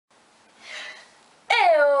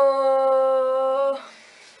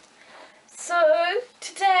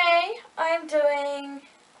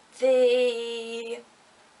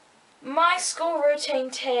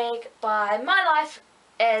routine tag by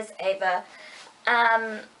Mylifeaseva.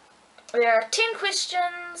 There are 10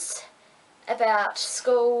 questions about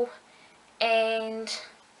school, and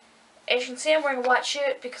as you can see I'm wearing a white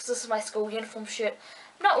shirt because this is my school uniform shirt.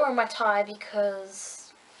 I'm not wearing my tie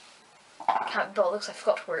because I can't be bothered because I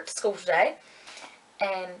forgot to wear it to school today,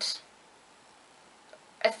 and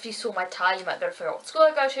if you saw my tie you might be able to figure out what school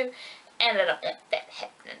I go to, and I don't want that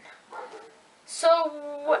happening.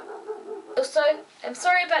 So, also, I'm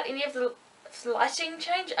sorry about any of the lighting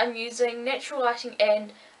change. I'm using natural lighting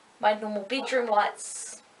and my normal bedroom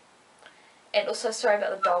lights. And also sorry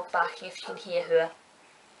about the dog barking if you can hear her.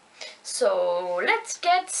 So, let's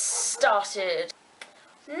get started.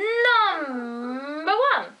 Number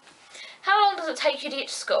 1. How long does it take you to get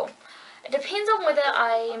to school? It depends on whether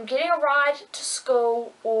I am getting a ride to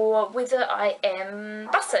school or whether I am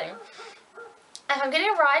busing. If I'm getting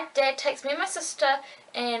a ride, Dad takes me and my sister,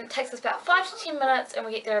 and it takes us about 5 to 10 minutes, and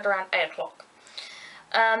we get there at around 8 o'clock.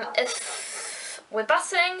 If we're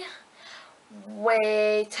busing,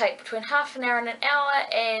 we take between half an hour and an hour,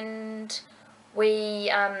 and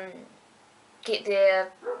we get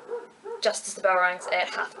there just as the bell rings at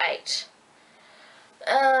 8:30.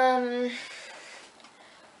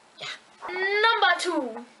 Yeah.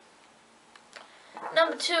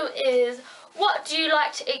 Number two is, what do you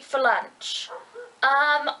like to eat for lunch?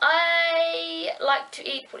 I like to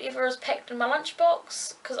eat whatever is packed in my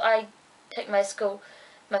lunchbox because I take my food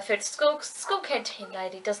to school because the school canteen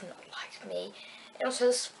lady does not like me, and also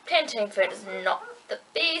this canteen food is not the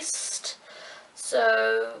best.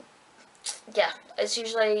 So yeah, it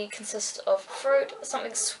usually consists of fruit,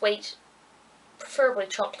 something sweet, preferably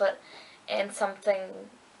chocolate, and something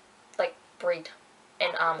like bread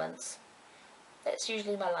and almonds. That's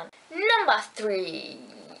usually my lunch. Number 3.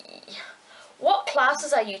 What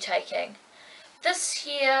classes are you taking? This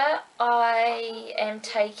year I am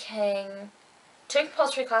taking 2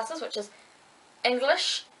 compulsory classes, which is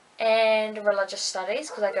English and religious studies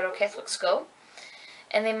because I go to a Catholic school.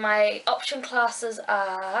 And then my option classes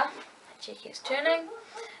are, check keeps turning,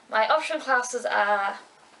 my option classes are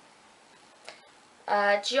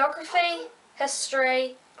geography,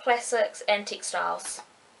 history, classics and textiles.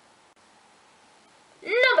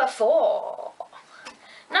 Number 4.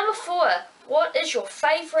 What is your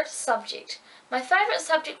favourite subject? My favourite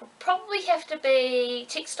subject would probably have to be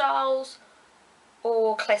textiles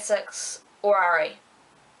or classics or RE.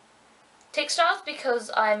 Textiles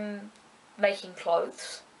because I'm making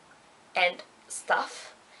clothes and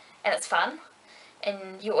stuff and it's fun,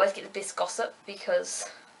 and you always get the best gossip because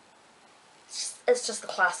it's just the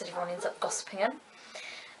class that everyone ends up gossiping in.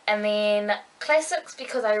 And then classics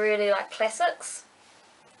because I really like classics.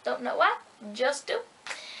 Don't know why, just do.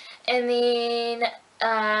 And then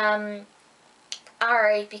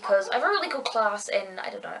RE because I have a really good class and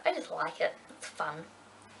I don't know, I just like it. It's fun.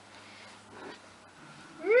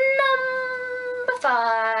 Number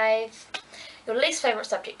 5. Your least favourite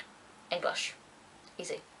subject? English.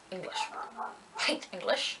 Easy. English. I hate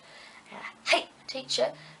English. And I hate my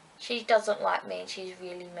teacher. She doesn't like me and she's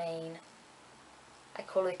really mean. I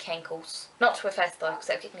call her cankles. Not to her face though, because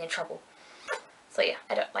that would get me in trouble. So yeah,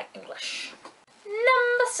 I don't like English.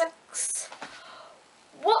 Number 6.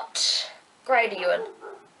 What grade are you in?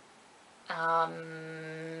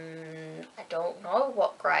 I don't know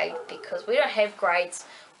what grade because we don't have grades,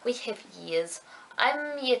 we have years.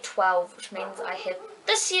 I'm year 12, which means I have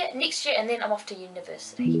this year, next year, and then I'm off to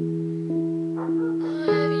university.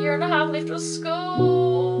 I have a year and a half left of school.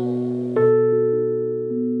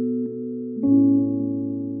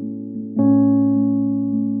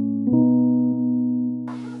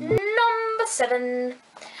 Number 7.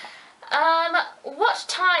 What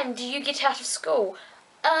time do you get out of school?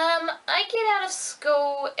 I get out of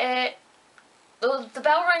school at, the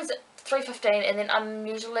bell rings at 3:15, and then I'm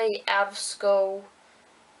usually out of school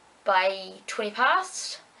by 20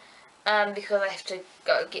 past, because I have to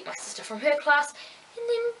go get my sister from her class, and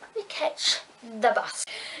then we catch the bus.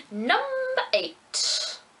 Number 8.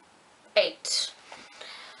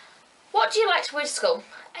 What do you like to wear to school?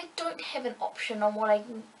 I don't have an option on what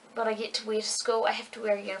I get to wear to school. I have to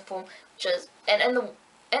wear a uniform, which is, and in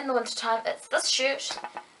the winter time it's this shirt,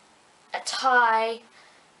 a tie,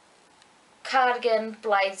 cardigan,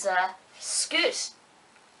 blazer, skirt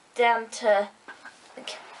down to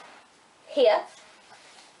here.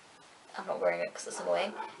 I'm not wearing it because it's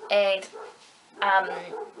annoying. And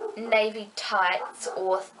navy tights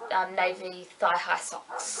or navy thigh-high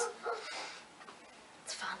socks.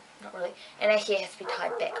 It's fun, not really. And our hair has to be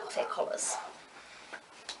tied back off our collars.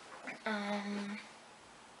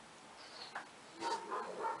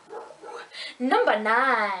 Number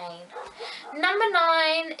 9. Number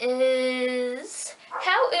 9 is,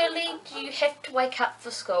 how early do you have to wake up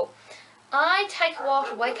for school? I take a while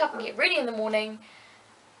to wake up and get ready in the morning.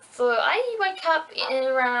 So I wake up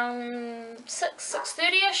around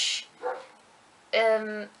 6:30ish.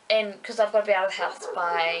 And because I've got to be out of the house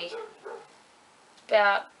by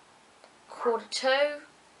about quarter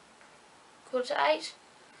to 8.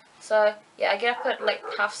 So yeah, I get up at like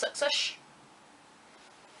 6:30ish.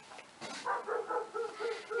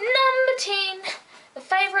 Number 10, the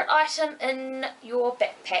favourite item in your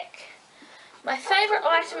backpack. My favourite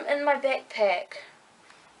item in my backpack.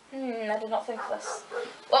 I did not think of this.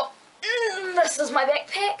 Well, this is my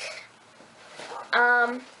backpack.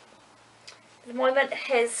 At the moment it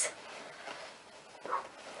has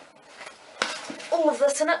all of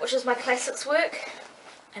this in it, which is my classics work.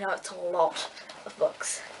 I know it's a lot of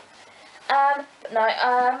books. But no,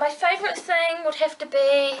 my favourite thing would have to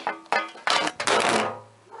be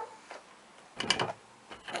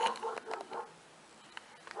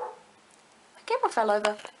my camera fell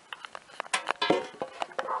over.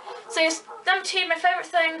 So yes, number 10, my favourite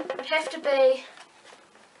thing would have to be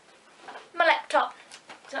my laptop.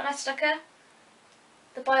 Is that my sticker?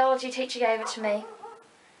 The biology teacher gave it to me.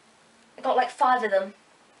 I got like 5 of them.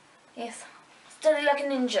 Yes. Steady like a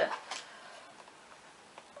ninja.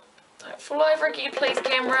 Don't fall over again, please,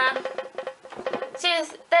 camera. So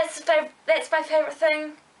yes, that's my favourite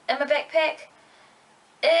thing in my backpack.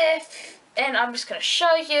 And I'm just going to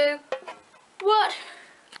show you what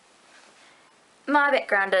my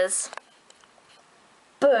background is.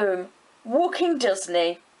 Boom. Walking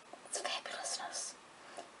Disney. It's fabulousness.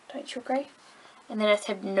 Don't you agree? And then I just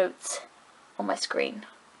have notes on my screen.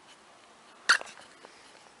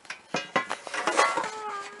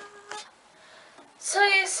 So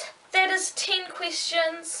yes, that is 10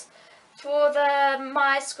 questions for the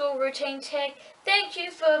My School Routine tag. Thank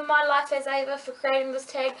you for Mylifeaseva for creating this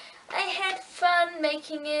tag. I had fun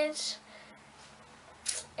making it.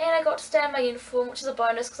 And I got to stay in my uniform, which is a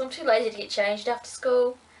bonus because I'm too lazy to get changed after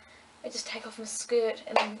school. I just take off my skirt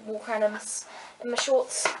and then walk around in my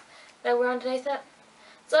shorts that I wear underneath it.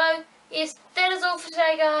 So, yes, that is all for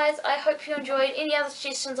today, guys. I hope you enjoyed. Any other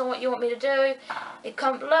suggestions on what you want me to do, leave a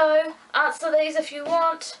comment below. Answer these if you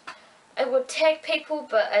want. I would tag people,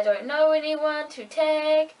 but I don't know anyone to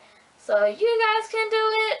tag. So, you guys can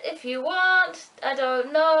do it if you want. I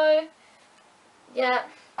don't know. Yeah.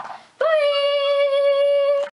 Bye!